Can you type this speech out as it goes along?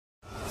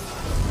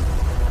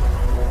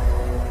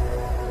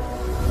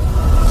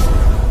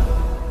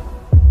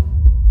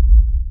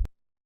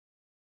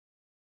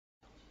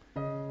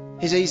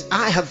He says,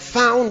 I have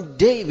found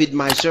David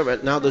my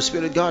servant. Now the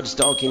Spirit of God is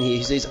talking here.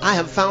 He says, I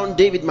have found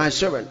David my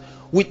servant.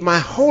 With my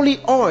holy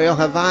oil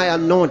have I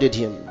anointed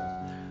him.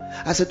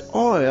 I said,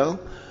 oil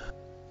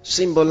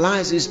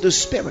symbolizes the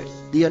Spirit,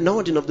 the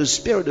anointing of the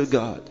Spirit of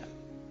God.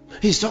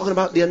 He's talking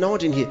about the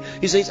anointing here.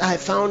 He says, I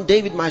have found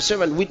David my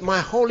servant. With my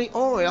holy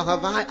oil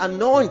have I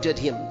anointed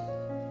him.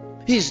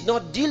 He's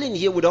not dealing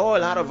here with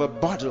oil out of a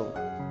bottle.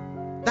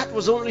 That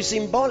was only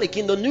symbolic.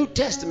 In the New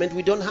Testament,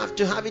 we don't have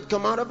to have it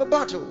come out of a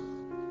bottle.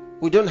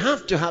 We don't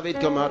have to have it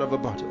come out of a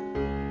bottle,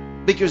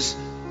 because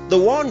the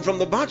one from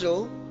the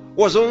bottle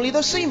was only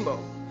the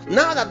symbol.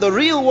 Now that the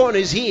real one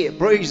is here,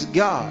 praise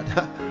God,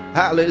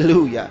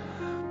 hallelujah,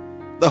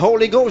 the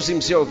Holy Ghost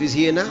himself is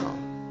here now.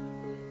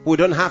 We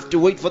don't have to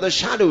wait for the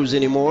shadows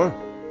anymore.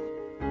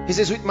 He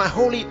says, with my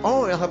holy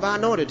oil have I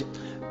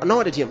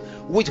anointed him,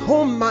 with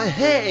whom my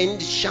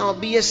hand shall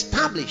be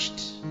established.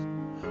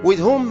 With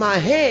whom my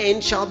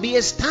hand shall be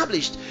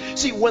established.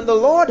 See, when the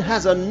Lord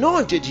has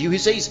anointed you, he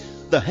says,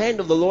 the hand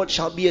of the Lord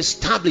shall be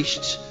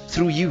established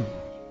through you.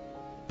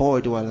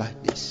 Boy, do I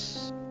like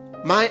this.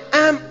 My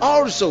arm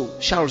also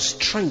shall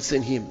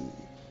strengthen him.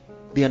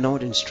 The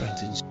anointing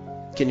strengthens.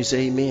 Can you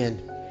say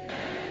amen?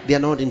 The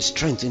anointing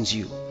strengthens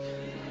you.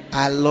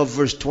 I love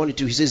verse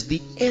 22. He says,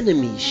 the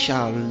enemy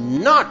shall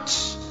not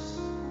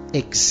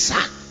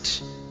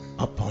exact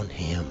upon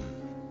him.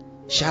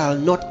 Shall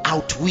not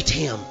outwit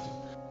him.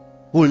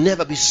 Will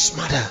never be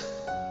smarter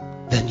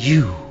than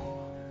you.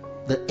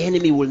 The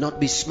enemy will not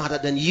be smarter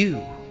than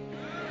you.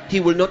 He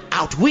will not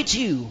outwit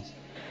you.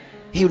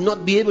 He will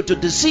not be able to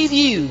deceive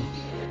you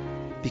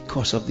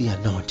because of the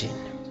anointing.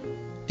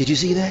 Did you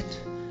see that?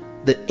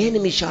 The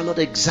enemy shall not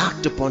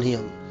exact upon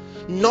him,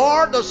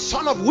 nor the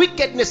son of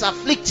wickedness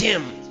afflict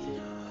him.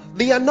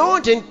 The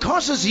anointing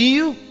causes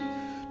you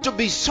to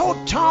be so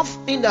tough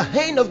in the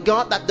hand of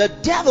God that the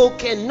devil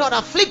cannot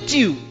afflict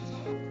you.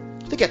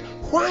 Look at,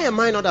 why am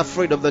I not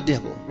afraid of the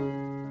devil?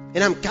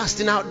 And I'm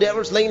casting out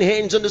devils, laying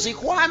hands on the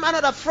sick. Why am I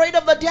not afraid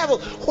of the devil?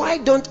 Why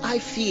don't I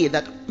fear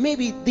that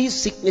maybe these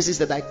sicknesses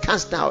that I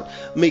cast out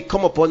may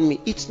come upon me?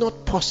 It's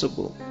not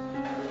possible.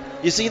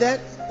 You see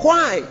that?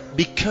 Why?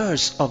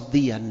 Because of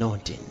the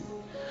anointing.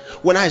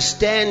 When I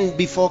stand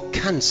before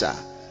cancer,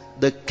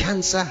 the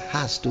cancer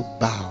has to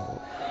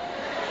bow.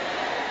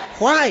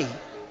 Why?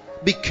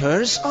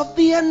 Because of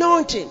the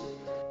anointing.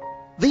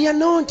 The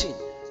anointing.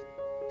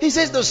 He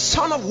says the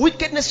son of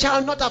wickedness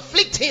shall not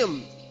afflict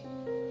him.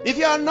 If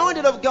you are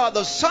anointed of God,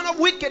 the son of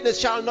wickedness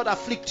shall not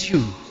afflict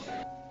you.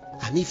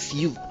 And if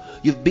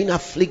you've been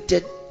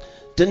afflicted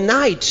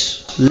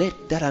tonight,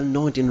 let that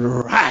anointing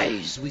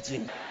rise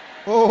within.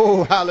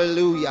 Oh,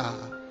 hallelujah.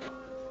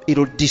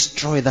 It'll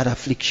destroy that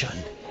affliction.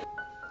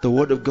 The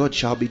word of God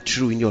shall be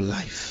true in your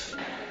life.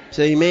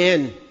 Say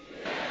amen.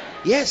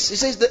 Yes, he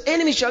says the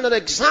enemy shall not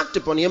exact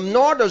upon him,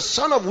 nor the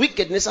son of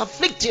wickedness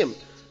afflict him.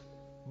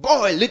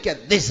 Boy, look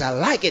at this. I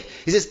like it.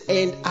 He says,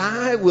 and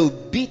I will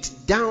beat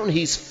down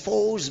his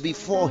foes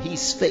before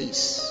his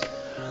face.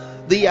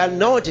 The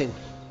anointing.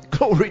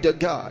 Glory to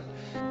God.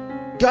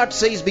 God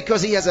says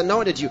because he has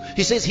anointed you,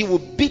 he says he will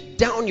beat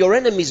down your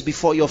enemies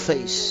before your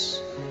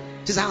face.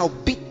 He says, I'll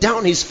beat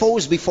down his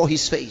foes before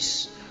his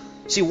face.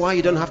 See why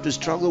you don't have to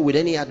struggle with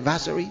any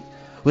adversary,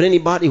 with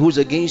anybody who's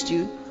against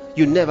you?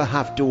 You never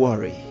have to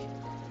worry.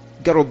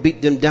 God will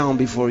beat them down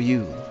before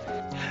you.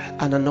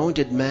 An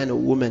anointed man or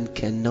woman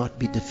cannot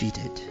be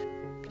defeated.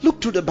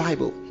 Look through the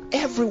Bible.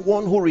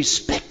 Everyone who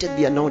respected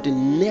the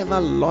anointing never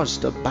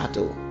lost a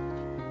battle.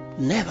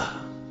 Never.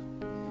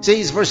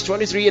 Says verse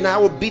 23, and I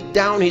will beat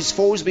down his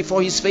foes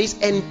before his face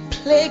and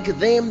plague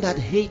them that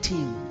hate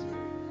him.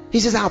 He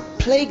says, I'll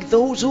plague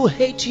those who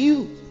hate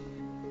you.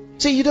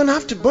 See, you don't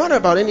have to bother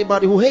about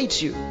anybody who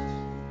hates you.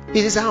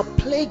 He says, I'll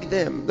plague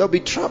them. There'll be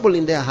trouble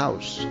in their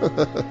house.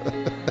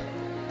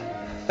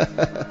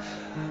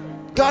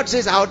 God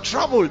says, I'll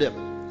trouble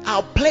them.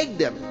 I'll plague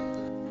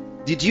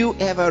them. Did you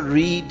ever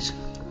read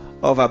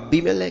of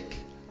Abimelech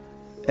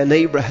and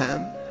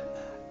Abraham?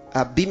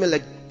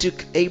 Abimelech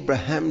took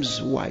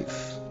Abraham's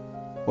wife.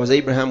 Was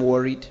Abraham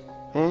worried?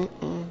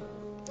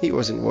 He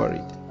wasn't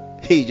worried.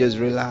 He just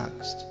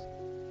relaxed.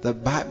 The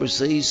Bible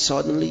says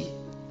suddenly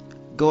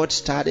God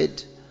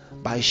started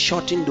by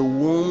shutting the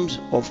wombs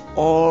of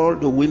all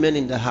the women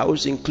in the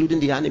house, including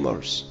the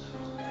animals.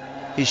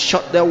 He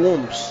shut their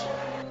wombs.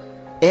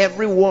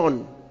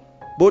 Everyone,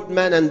 both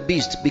man and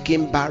beast,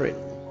 became barren.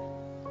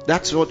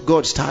 That's what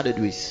God started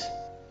with.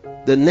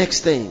 The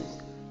next thing,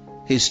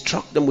 he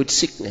struck them with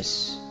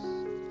sickness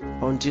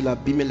until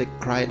Abimelech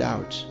cried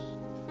out.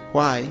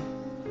 Why?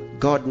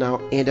 God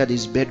now entered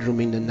his bedroom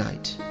in the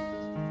night,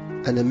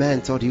 and the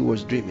man thought he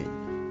was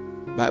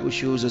dreaming. The Bible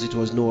shows us it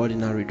was no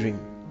ordinary dream.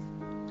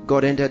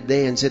 God entered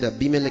there and said,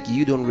 Abimelech,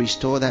 you don't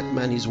restore that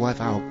man his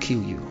wife, I'll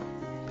kill you.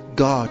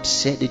 God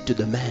said it to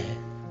the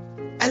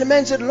man. And the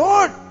man said,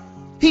 Lord,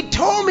 he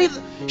told me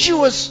she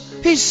was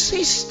his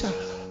sister.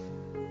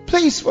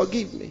 Please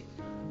forgive me.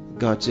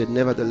 God said,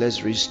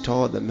 nevertheless,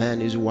 restore the man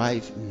his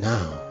wife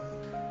now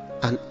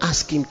and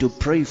ask him to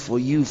pray for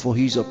you, for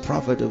he's a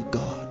prophet of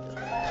God.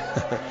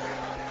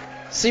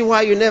 See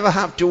why you never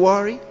have to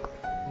worry?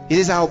 He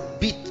says, I'll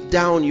beat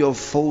down your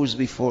foes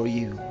before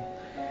you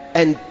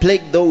and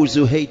plague those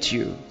who hate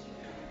you.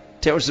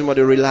 Tell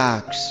somebody,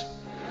 relax.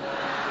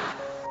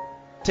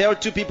 Tell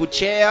two people,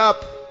 cheer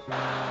up.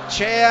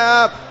 Cheer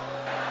up.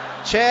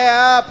 Cheer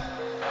up.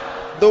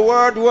 The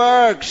word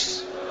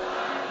works.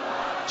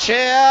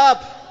 Cheer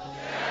up.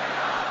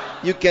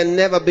 You can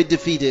never be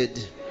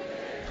defeated.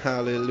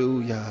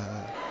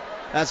 Hallelujah.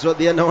 That's what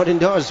the anointing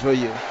does for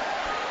you.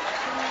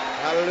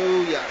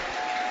 Hallelujah.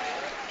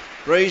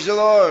 Praise the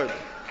Lord.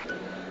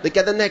 Look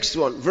at the next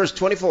one, verse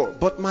 24.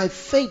 But my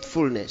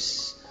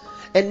faithfulness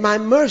and my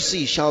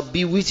mercy shall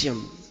be with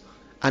him,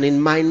 and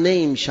in my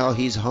name shall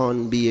his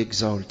horn be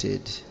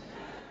exalted.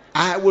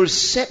 I will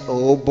set,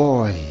 oh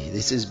boy,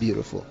 this is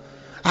beautiful.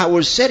 I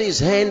will set his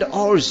hand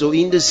also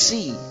in the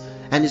sea,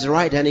 and his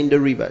right hand in the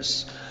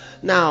rivers.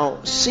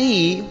 Now,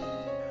 sea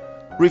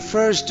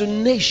refers to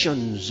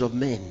nations of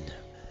men.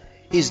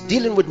 He's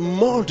dealing with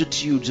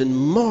multitudes and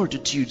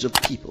multitudes of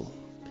people.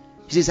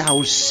 He says, I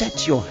will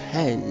set your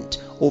hand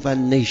over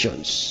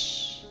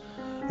nations.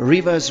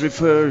 Rivers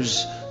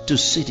refers to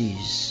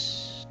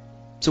cities.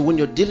 So when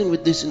you're dealing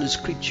with this in the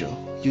scripture,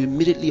 you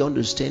immediately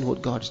understand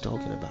what God's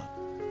talking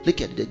about.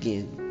 Look at it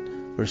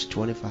again. Verse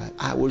 25.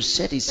 I will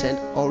set his hand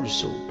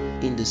also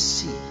in the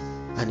sea,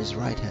 and his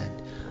right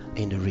hand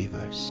in the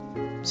rivers.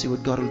 See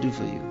what God will do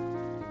for you.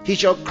 He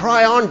shall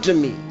cry unto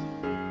me,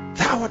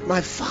 thou art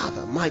my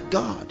Father, my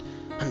God,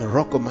 and the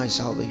rock of my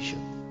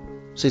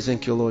salvation. Say,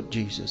 thank you, Lord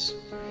Jesus.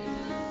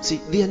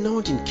 See, the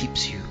anointing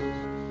keeps you.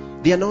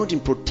 The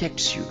anointing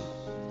protects you.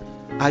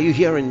 Are you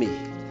hearing me?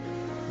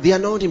 The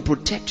anointing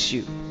protects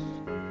you.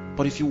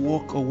 But if you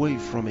walk away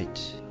from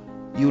it,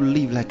 you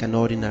live like an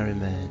ordinary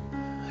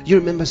man. You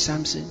remember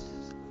Samson?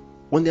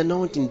 When the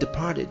anointing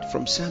departed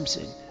from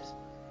Samson,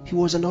 he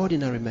was an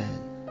ordinary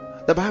man.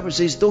 The Bible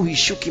says, though he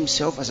shook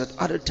himself as at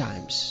other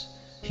times,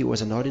 he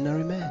was an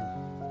ordinary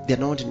man. The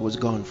anointing was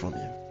gone from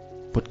him.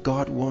 But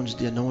God wants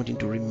the anointing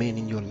to remain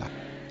in your life.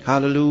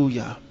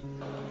 Hallelujah.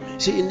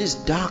 See, in these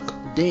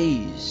dark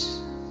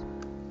days,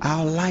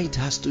 our light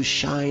has to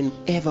shine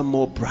ever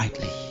more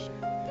brightly.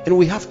 And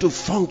we have to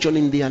function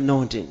in the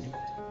anointing.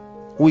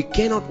 We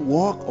cannot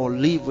walk or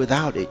live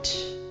without it.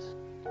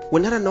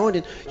 When that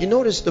anointing, you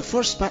notice the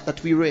first part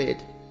that we read,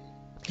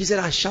 he said,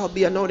 I shall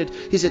be anointed.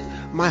 He said,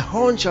 my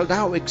horn shall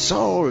thou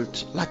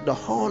exalt like the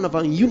horn of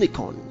an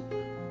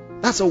unicorn.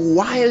 That's a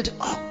wild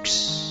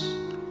ox.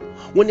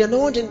 When the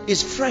anointing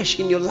is fresh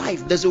in your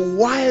life, there's a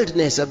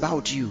wildness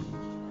about you.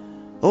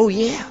 Oh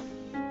yeah.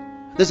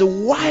 There's a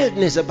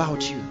wildness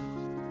about you.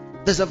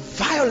 There's a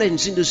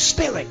violence in the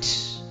spirit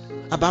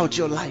about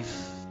your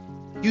life.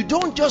 You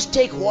don't just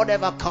take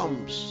whatever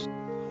comes.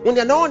 When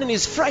the anointing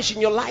is fresh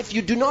in your life,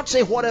 you do not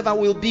say whatever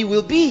will be,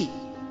 will be.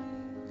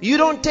 You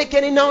don't take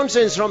any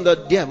nonsense from the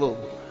devil.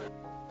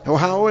 Oh,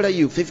 how old are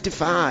you?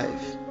 55.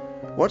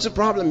 What's the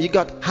problem? You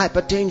got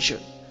hypertension.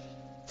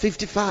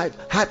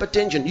 55,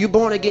 hypertension. You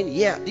born again?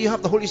 Yeah. Do you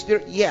have the Holy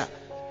Spirit? Yeah.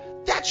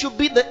 That should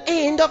be the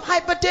end of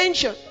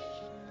hypertension.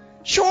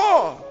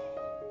 Sure.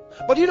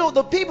 But you know,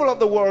 the people of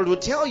the world will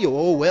tell you,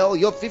 oh, well,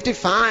 you're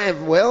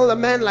 55. Well, a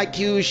man like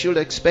you should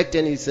expect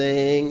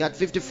anything. At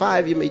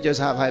 55, you may just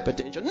have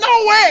hypertension.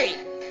 No way!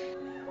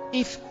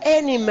 If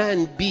any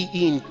man be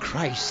in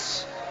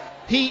Christ,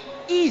 he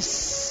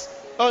is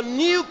a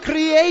new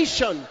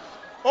creation.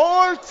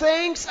 All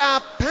things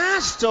are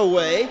passed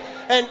away,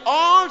 and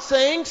all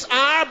things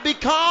are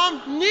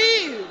become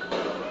new.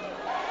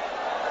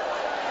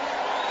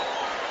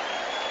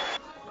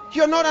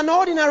 You're not an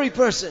ordinary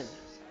person.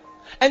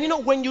 And you know,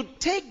 when you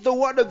take the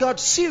word of God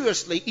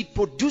seriously, it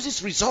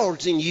produces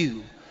results in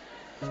you.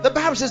 The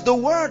Bible says the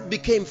word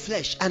became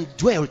flesh and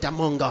dwelt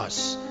among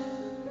us.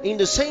 In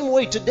the same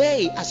way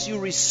today, as you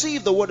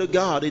receive the word of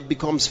God, it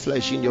becomes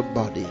flesh in your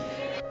body.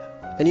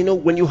 And you know,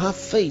 when you have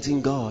faith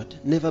in God,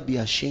 never be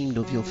ashamed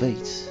of your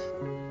faith.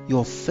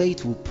 Your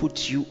faith will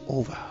put you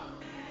over.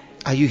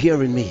 Are you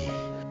hearing me?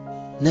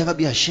 Never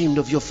be ashamed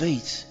of your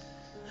faith.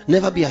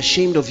 Never be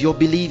ashamed of your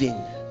believing.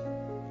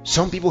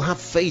 Some people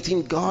have faith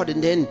in God,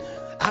 and then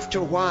after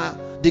a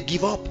while they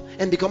give up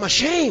and become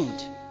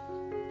ashamed.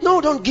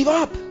 No, don't give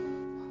up.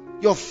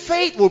 Your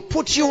faith will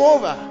put you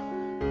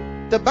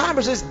over. The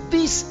Bible says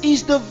this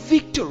is the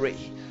victory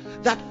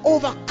that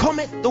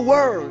overcometh the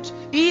world,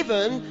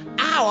 even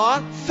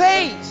our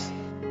faith.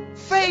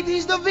 Faith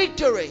is the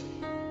victory.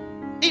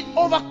 It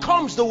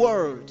overcomes the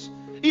world.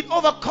 It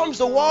overcomes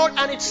the world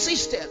and its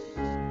system.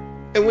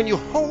 And when you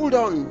hold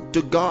on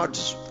to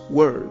God's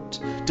word,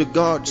 to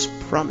God's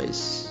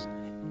promise,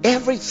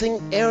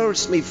 everything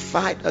else may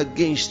fight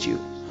against you.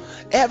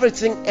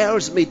 Everything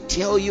else may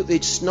tell you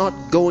it's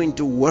not going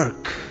to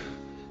work.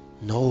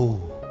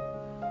 No.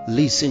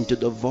 Listen to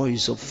the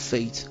voice of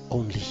faith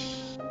only.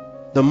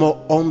 The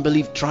more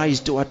unbelief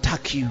tries to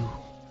attack you,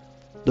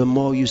 the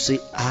more you say,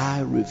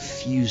 I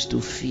refuse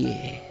to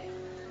fear.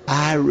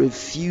 I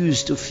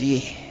refuse to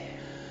fear.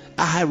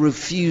 I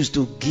refuse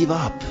to give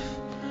up.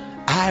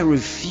 I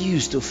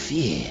refuse to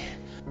fear.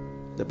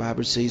 The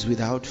Bible says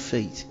without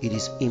faith it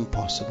is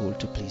impossible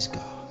to please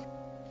God.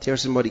 Tell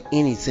somebody,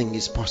 anything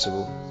is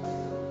possible.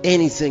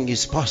 Anything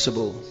is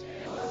possible.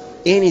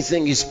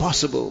 Anything is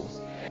possible.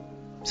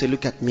 Say,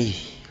 look at me.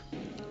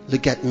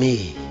 Look at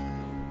me.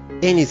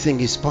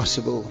 Anything is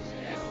possible.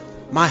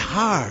 My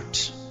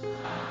heart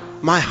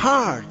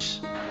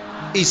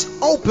is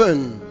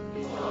open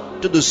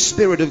to the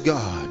Spirit of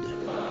God.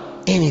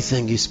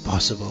 Anything is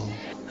possible.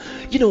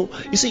 You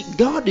see,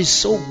 God is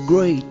so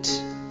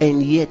great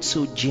and yet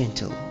so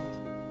gentle.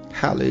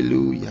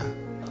 Hallelujah.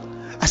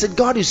 I said,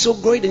 God is so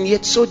great and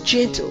yet so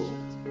gentle.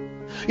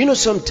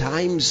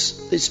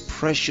 Sometimes this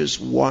precious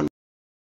one